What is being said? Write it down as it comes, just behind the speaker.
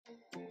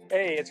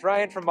Hey, it's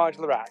Ryan from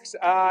Modular Racks.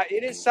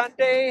 It is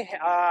Sunday.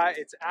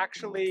 It's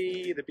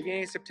actually the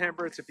beginning of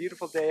September. It's a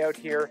beautiful day out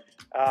here.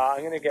 I'm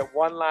going to get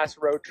one last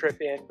road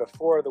trip in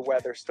before the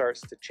weather starts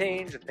to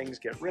change and things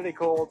get really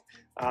cold.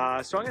 So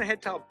I'm going to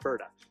head to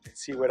Alberta and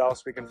see what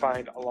else we can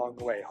find along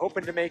the way.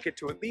 Hoping to make it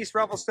to at least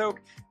Revelstoke,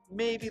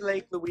 maybe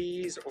Lake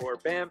Louise or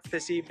Banff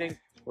this evening.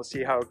 We'll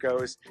see how it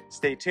goes.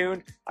 Stay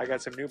tuned. I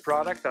got some new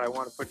product that I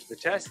want to put to the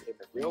test in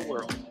the real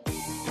world.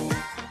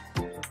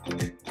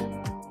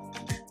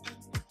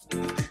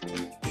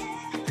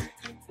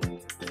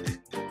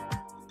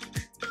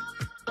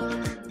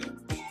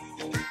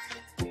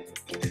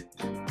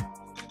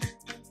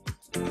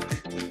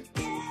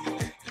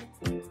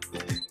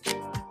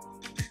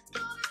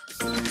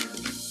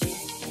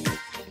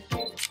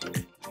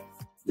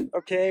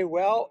 Okay,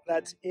 well,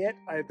 that's it.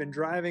 I've been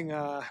driving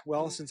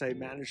well since I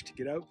managed to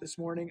get out this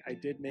morning. I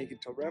did make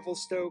it to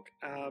Revelstoke.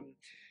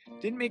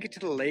 Didn't make it to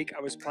the lake.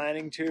 I was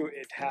planning to.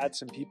 It had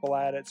some people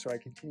at it, so I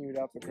continued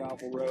up a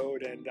gravel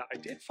road, and I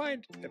did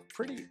find a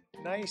pretty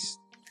nice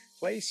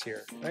place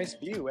here. Nice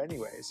view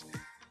anyways.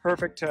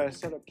 Perfect to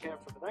set up camp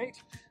for the night.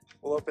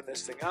 We'll open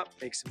this thing up,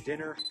 make some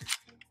dinner.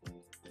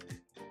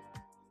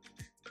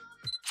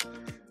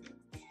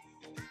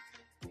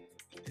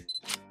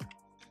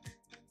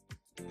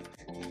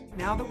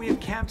 Now that we have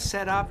camp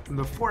set up, and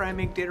before I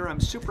make dinner, I'm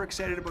super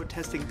excited about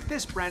testing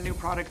this brand new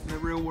product in the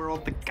real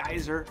world, the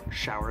Geyser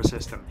Shower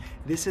System.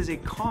 This is a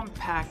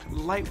compact,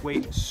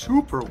 lightweight,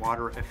 super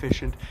water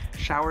efficient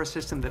shower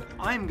system that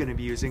I'm going to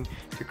be using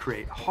to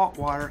create hot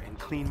water and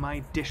clean my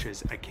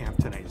dishes at camp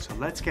tonight. So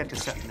let's get to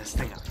setting this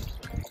thing up.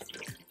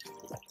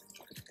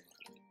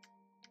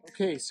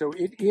 Okay, so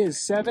it is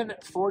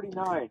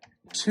 7:49.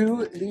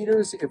 2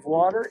 liters of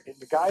water in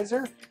the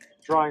geyser,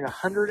 drawing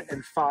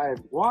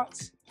 105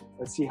 watts.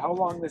 Let's see how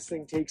long this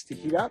thing takes to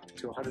heat up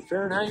to 100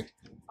 Fahrenheit.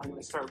 I'm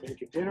going to start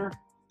making dinner.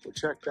 We'll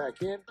check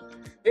back in.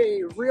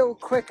 Hey, real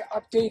quick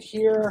update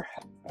here.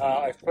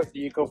 I've put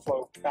the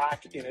EcoFlow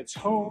back in its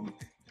home.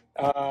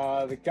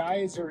 The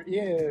geyser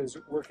is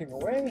working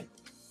away,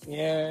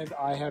 and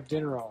I have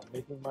dinner on,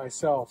 making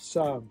myself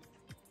some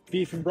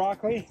beef and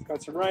broccoli.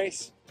 Got some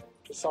rice,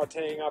 just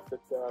sauteing up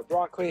the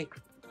broccoli.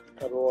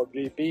 Got a little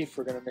beef.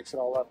 We're going to mix it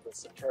all up with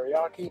some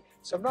teriyaki.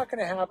 So I'm not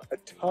going to have a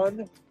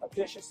ton of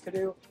dishes to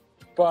do.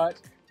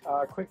 But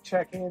quick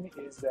check-in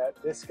is that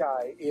this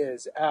guy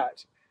is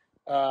at,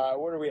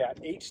 what are we at,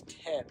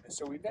 8:10.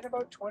 So we've been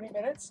about 20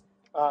 minutes.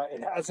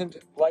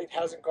 Light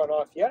hasn't gone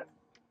off yet.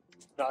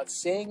 Not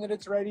saying that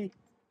it's ready.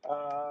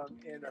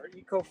 And our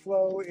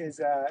EcoFlow is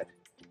at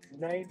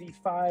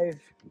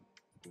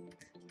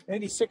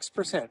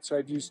 96%. So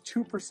I've used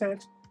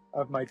 2%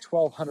 of my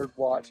 1200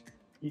 watt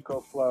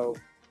EcoFlow.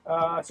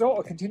 So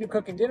I'll continue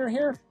cooking dinner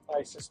here.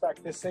 I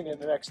suspect this thing in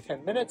the next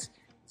 10 minutes.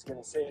 It's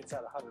going to say it's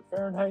at 100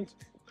 Fahrenheit.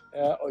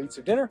 I'll eat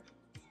some dinner,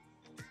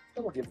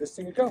 and we'll give this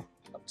thing a go.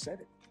 I'm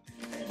excited.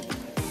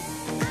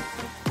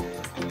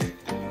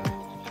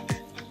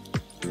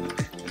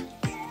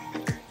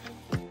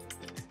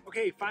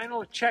 Okay,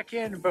 final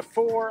check-in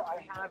before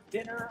I have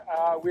dinner.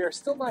 We are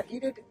still not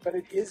heated, but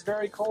it is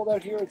very cold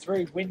out here. It's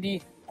very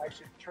windy. I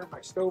should turn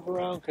my stove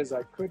around because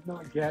I could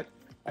not get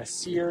a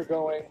sear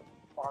going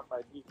on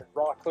my beef and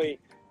broccoli.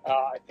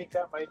 I think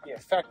that might be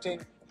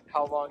affecting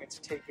how long it's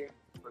taking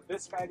for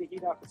this guy to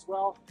heat up as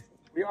well.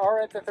 We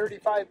are at the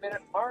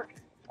 35-minute mark.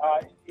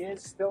 It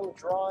is still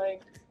drawing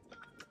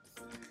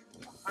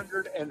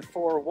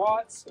 104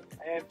 watts.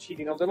 I am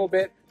cheating a little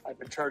bit. I've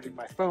been charging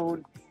my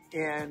phone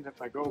and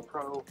my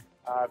GoPro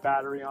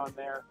battery on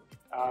there.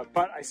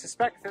 But I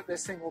suspect that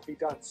this thing will be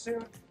done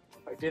soon.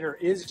 My dinner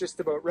is just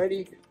about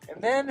ready.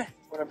 And then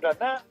when I'm done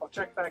that, I'll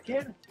check back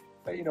in,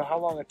 let you know how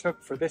long it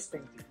took for this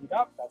thing to heat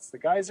up. That's the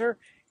geyser.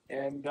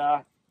 And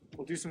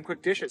we'll do some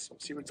quick dishes,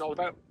 see what it's all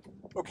about.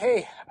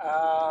 Okay,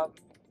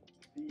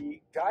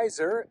 the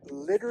geyser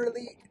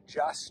literally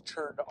just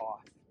turned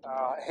off.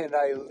 And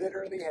I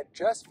literally had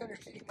just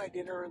finished eating my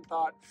dinner and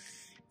thought,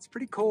 it's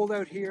pretty cold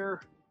out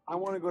here. I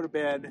want to go to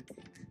bed.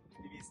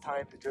 Maybe it's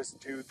time to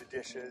just do the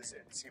dishes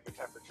and see what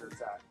temperature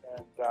it's at.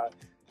 And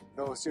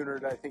no sooner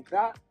did I think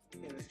that,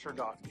 and it's turned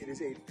off. It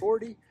is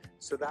 8:40,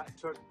 so that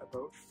took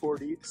about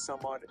 40 some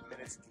odd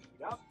minutes to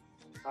heat up.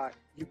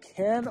 You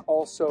can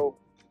also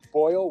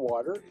boil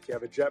water if you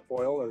have a jet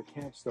boil or a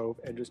camp stove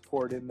and just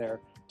pour it in there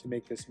to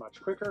make this much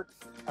quicker.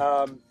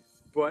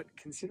 But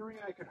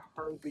considering I could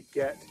hardly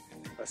get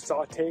a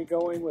saute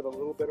going with a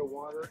little bit of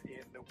water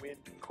in the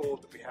wind and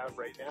cold that we have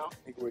right now, I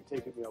think it would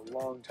take me a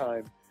long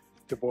time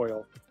to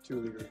boil 2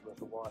 liters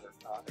worth of water.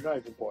 Not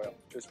even boil,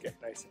 just get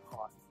nice and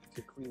hot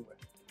to clean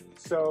with.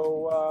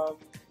 So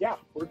yeah,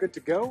 we're good to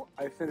go.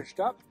 I finished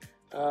up.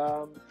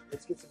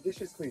 Let's get some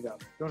dishes cleaned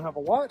up. Don't have a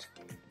lot.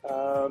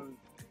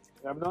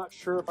 And I'm not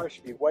sure if I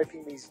should be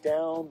wiping these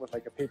down with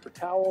like a paper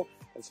towel.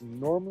 That's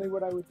normally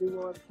what I would do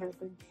while I'm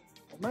camping.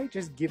 I might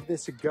just give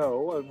this a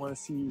go. I want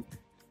to see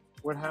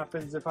what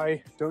happens if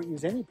I don't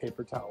use any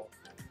paper towel.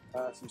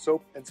 Some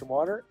soap and some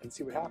water and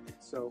see what happens.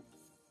 So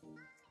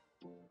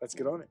let's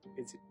get on it.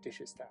 It's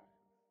dishes time.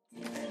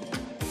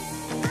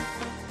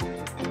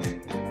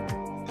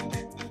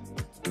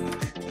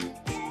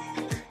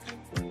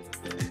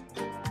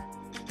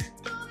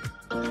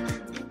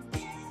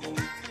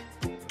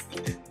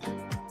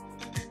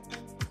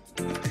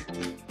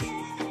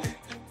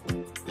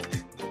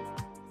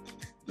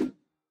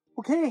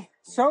 Okay,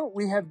 so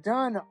we have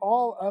done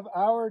all of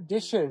our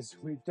dishes.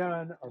 We've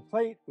done our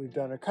plate, we've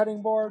done our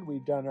cutting board,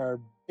 we've done our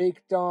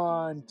baked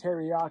on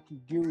teriyaki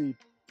gooey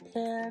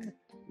pan,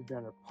 we've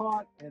done our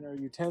pot and our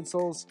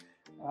utensils.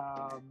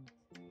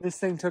 This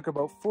thing took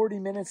about 40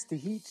 minutes to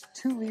heat,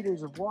 2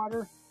 liters of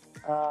water.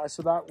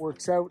 So that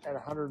works out at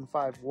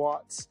 105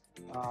 watts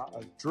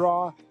of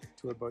draw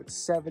to about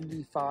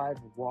 75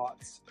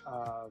 watts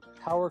of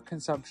power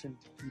consumption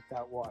to heat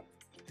that water.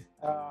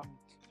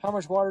 How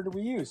much water do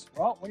we use?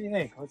 Well, what do you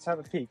think? Let's have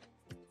a peek.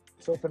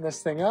 Let's open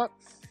this thing up.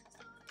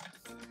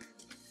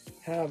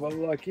 Have a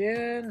look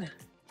in.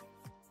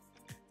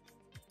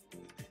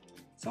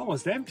 It's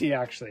almost empty,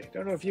 actually.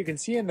 Don't know if you can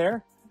see in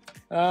there.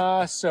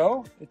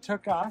 So it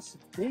took us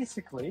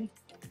basically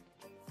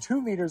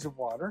 2 liters of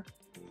water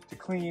to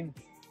clean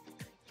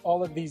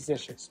all of these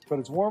dishes. But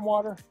it's warm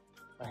water.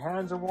 My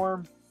hands are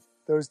warm.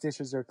 Those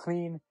dishes are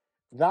clean.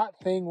 That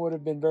thing would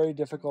have been very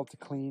difficult to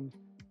clean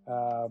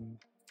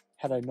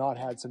had I not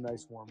had some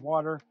nice warm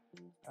water.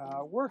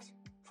 Worked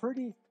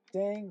pretty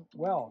dang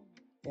well.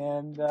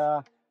 And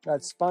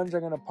that sponge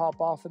I'm going to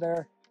pop off of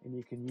there, and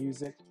you can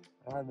use it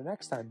the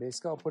next time.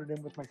 Basically, I'll put it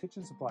in with my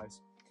kitchen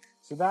supplies.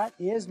 So that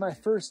is my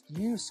first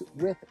use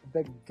with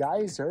the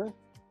Geyser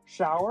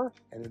Shower.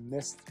 And in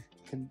this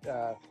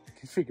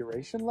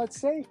configuration,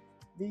 let's say,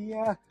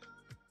 the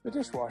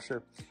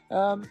dishwasher.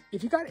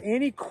 If you got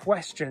any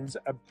questions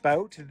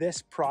about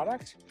this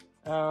product,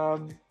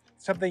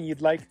 something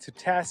you'd like to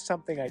test,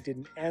 something I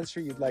didn't answer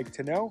you'd like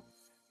to know,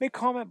 make a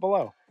comment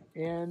below.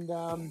 And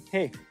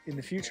hey, in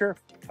the future,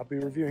 I'll be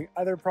reviewing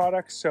other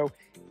products. So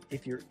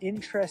if you're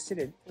interested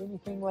in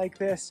anything like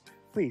this,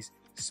 please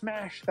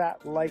smash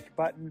that like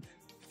button,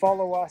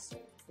 follow us,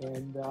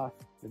 and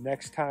the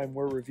next time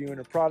we're reviewing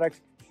a product,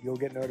 you'll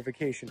get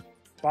notification.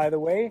 By the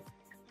way,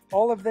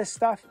 all of this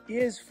stuff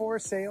is for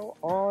sale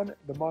on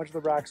the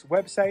Modular Racks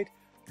website,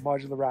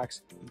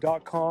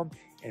 modularracks.com,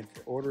 and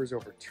for orders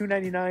over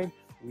 $2.99,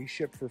 we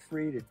ship for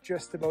free to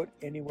just about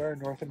anywhere in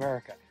North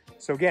America.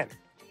 So again,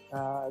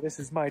 this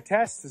is my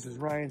test. This is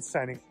Ryan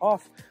signing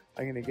off.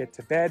 I'm going to get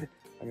to bed.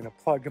 I'm going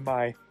to plug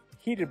my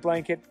heated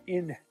blanket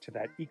into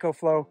that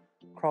EcoFlow,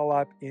 crawl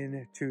up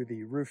into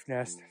the Roof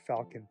Nest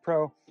Falcon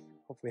Pro,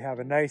 hopefully have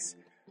a nice,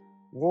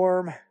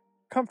 warm,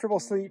 comfortable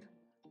sleep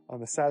on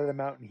the side of the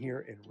mountain here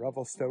in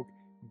Revelstoke,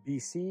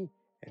 BC.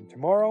 And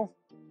tomorrow,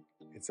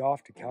 it's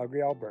off to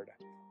Calgary, Alberta.